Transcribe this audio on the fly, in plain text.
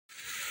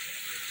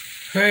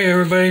Hey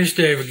everybody, it's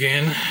Dave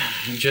again.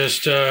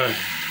 Just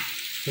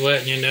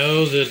letting you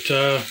know that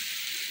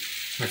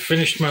I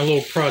finished my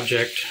little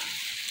project.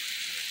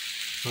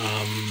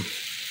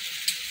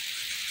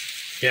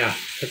 Yeah,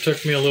 it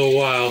took me a little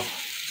while,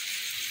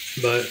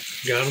 but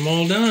got them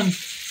all done.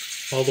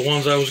 All the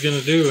ones I was going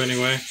to do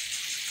anyway.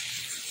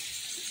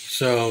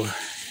 So,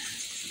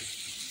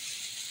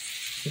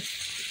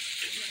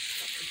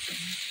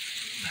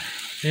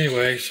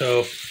 anyway,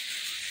 so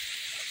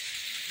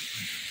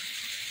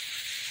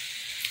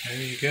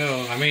there you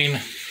go. I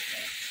mean,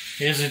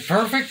 is it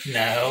perfect?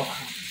 No.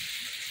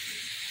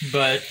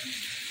 But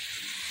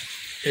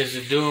is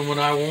it doing what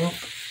I want?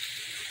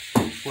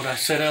 What I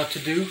set out to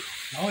do?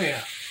 Oh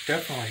yeah,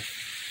 definitely.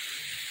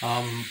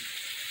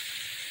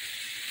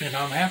 And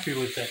I'm happy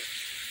with it.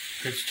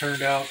 It's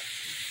turned out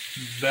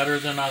better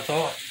than I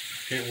thought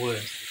it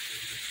would.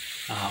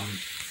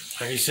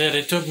 Like I said,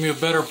 it took me a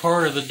better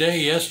part of the day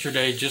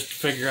yesterday just to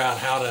figure out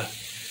how to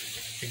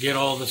get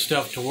all the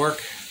stuff to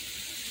work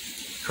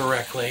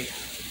correctly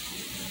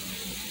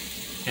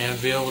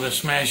and be able to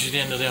smash it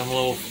into them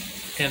little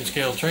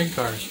N-scale train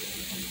cars.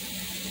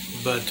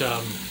 But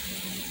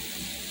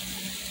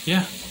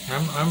yeah,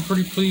 I'm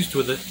pretty pleased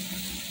with it.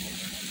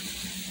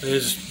 I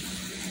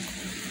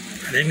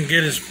didn't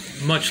get as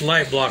much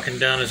light blocking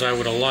done as I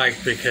would have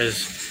liked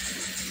because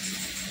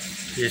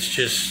it's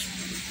just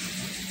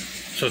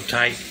so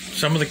tight.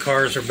 Some of the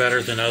cars are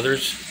better than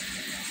others.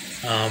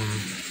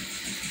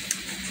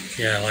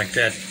 Yeah, like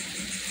that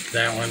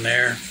one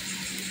there.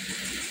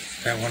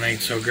 That one ain't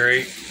so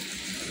great.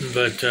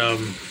 But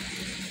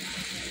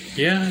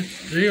yeah,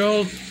 they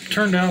all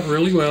turned out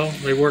really well.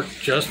 They worked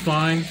just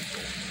fine.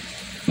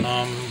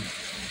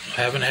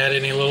 Haven't had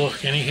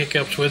any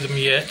hiccups with them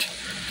yet.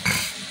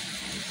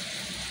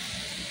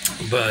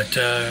 But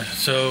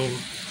so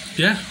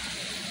yeah,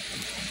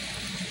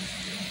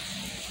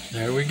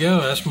 there we go.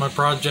 That's my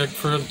project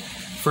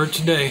for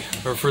today,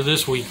 or for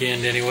this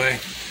weekend anyway.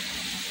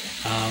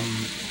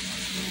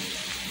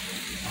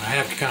 I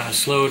have to kind of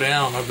slow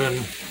down. I've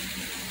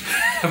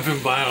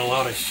been buying a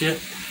lot of shit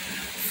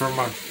for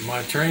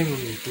my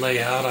train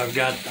layout. I've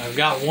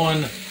got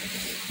one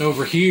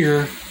over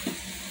here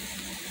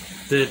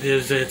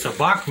it's a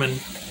Bachmann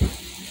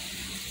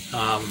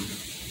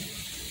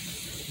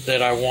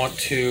that I want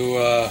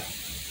to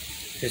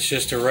it's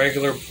just a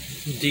regular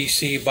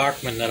DC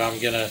Bachmann that I'm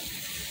gonna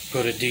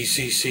put a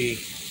DCC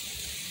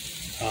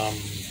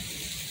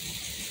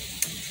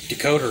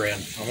decoder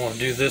in. I want to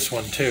do this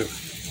one too,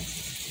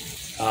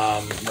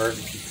 or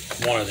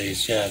one of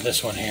these. Yeah,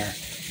 this one here.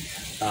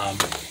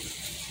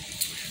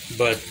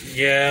 But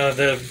yeah,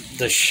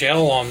 the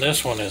shell on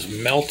this one is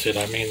melted.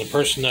 I mean, the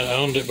person that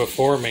owned it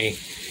before me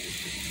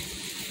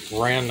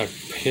ran the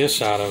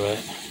piss out of it,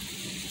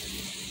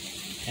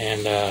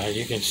 and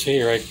you can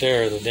see right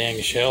there the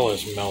dang shell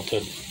is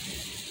melted.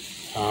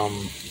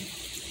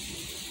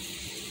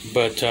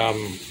 But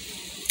I'm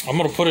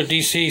gonna put a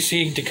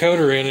DCC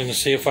decoder in and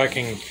see if I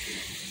can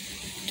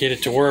get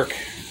it to work.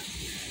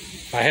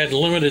 I had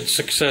limited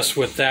success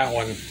with that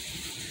one,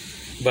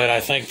 but I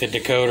think the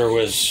decoder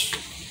was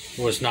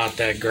not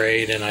that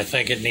great, and I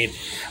think I need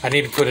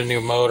to put a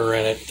new motor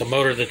in it. The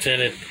motor that's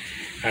in it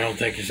I don't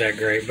think is that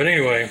great, but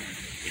anyway.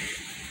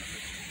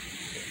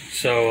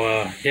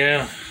 So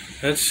yeah,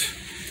 that's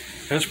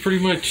pretty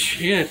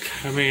much it.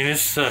 I mean,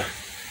 it's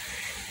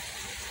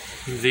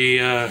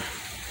the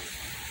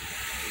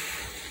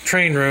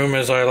train room,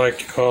 as I like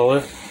to call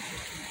it,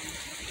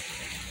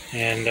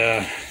 and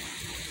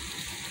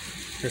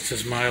this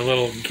is my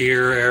little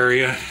gear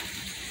area.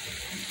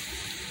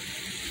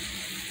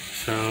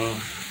 So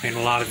I mean,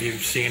 a lot of you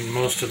have seen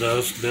most of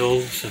those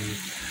builds and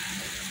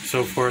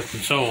so forth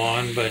and so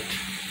on, but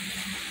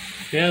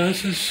yeah,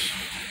 this is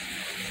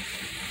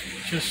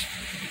just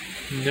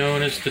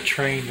known as the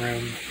train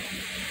room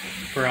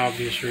for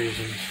obvious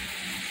reasons.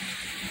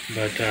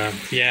 But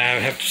yeah, I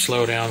have to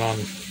slow down on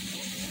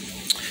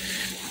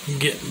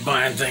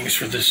buying things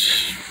for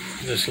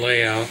this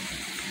layout.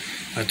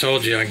 I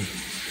told you,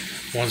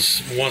 once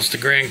the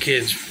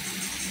grandkids,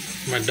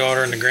 my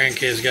daughter and the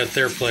grandkids got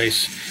their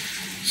place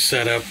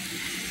set up,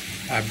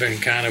 I've been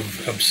kind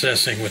of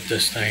obsessing with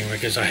this thing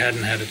because I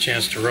hadn't had a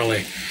chance to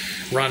really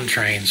run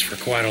trains for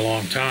quite a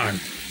long time.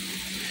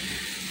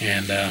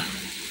 And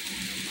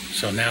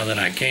so now that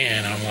I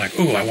can, I'm like,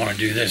 ooh, I want to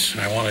do this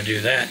and I want to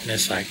do that. And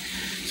it's like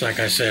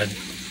I said,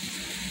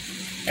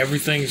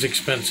 everything's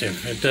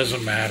expensive. It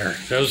doesn't matter.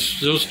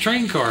 Those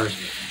train cars,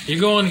 you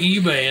go on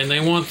eBay and they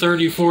want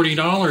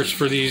 $30-40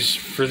 for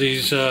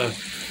these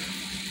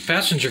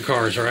passenger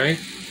cars, right?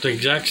 The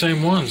exact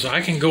same ones.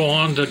 I can go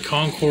on to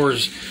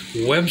Concours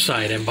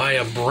website and buy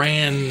a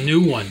brand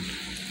new one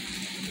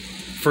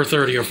for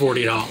 $30 or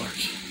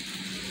 $40.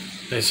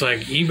 It's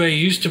like eBay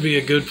used to be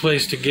a good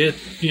place to get,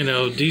 you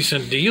know,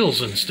 decent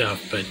deals and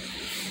stuff, but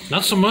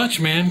not so much,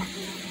 man.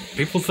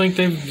 People think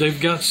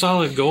they've got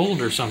solid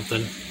gold or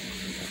something.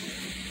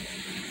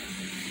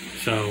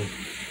 So,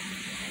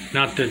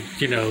 not that,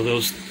 you know,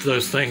 those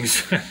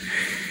things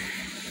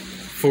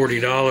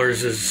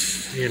 $40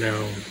 is, you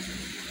know,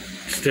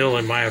 still,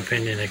 in my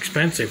opinion,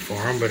 expensive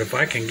for them. But if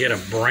I can get a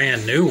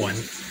brand new one,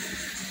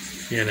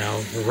 you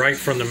know, right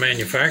from the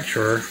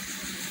manufacturer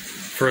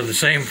for the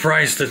same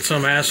price that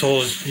some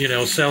assholes, you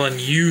know, selling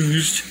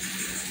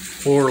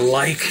used or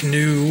like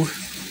new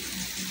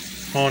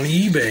on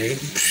eBay,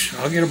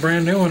 I'll get a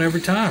brand new one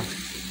every time.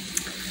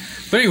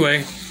 But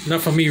anyway,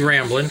 enough of me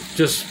rambling.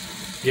 Just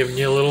giving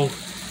you a little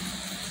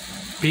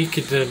peek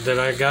at that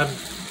I got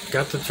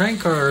the train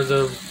car, or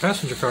the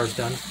passenger cars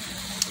done.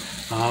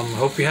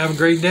 Hope you have a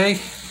great day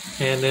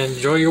and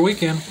enjoy your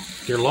weekend,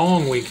 your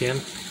long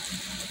weekend.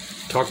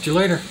 Talk to you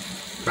later.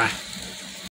 Bye.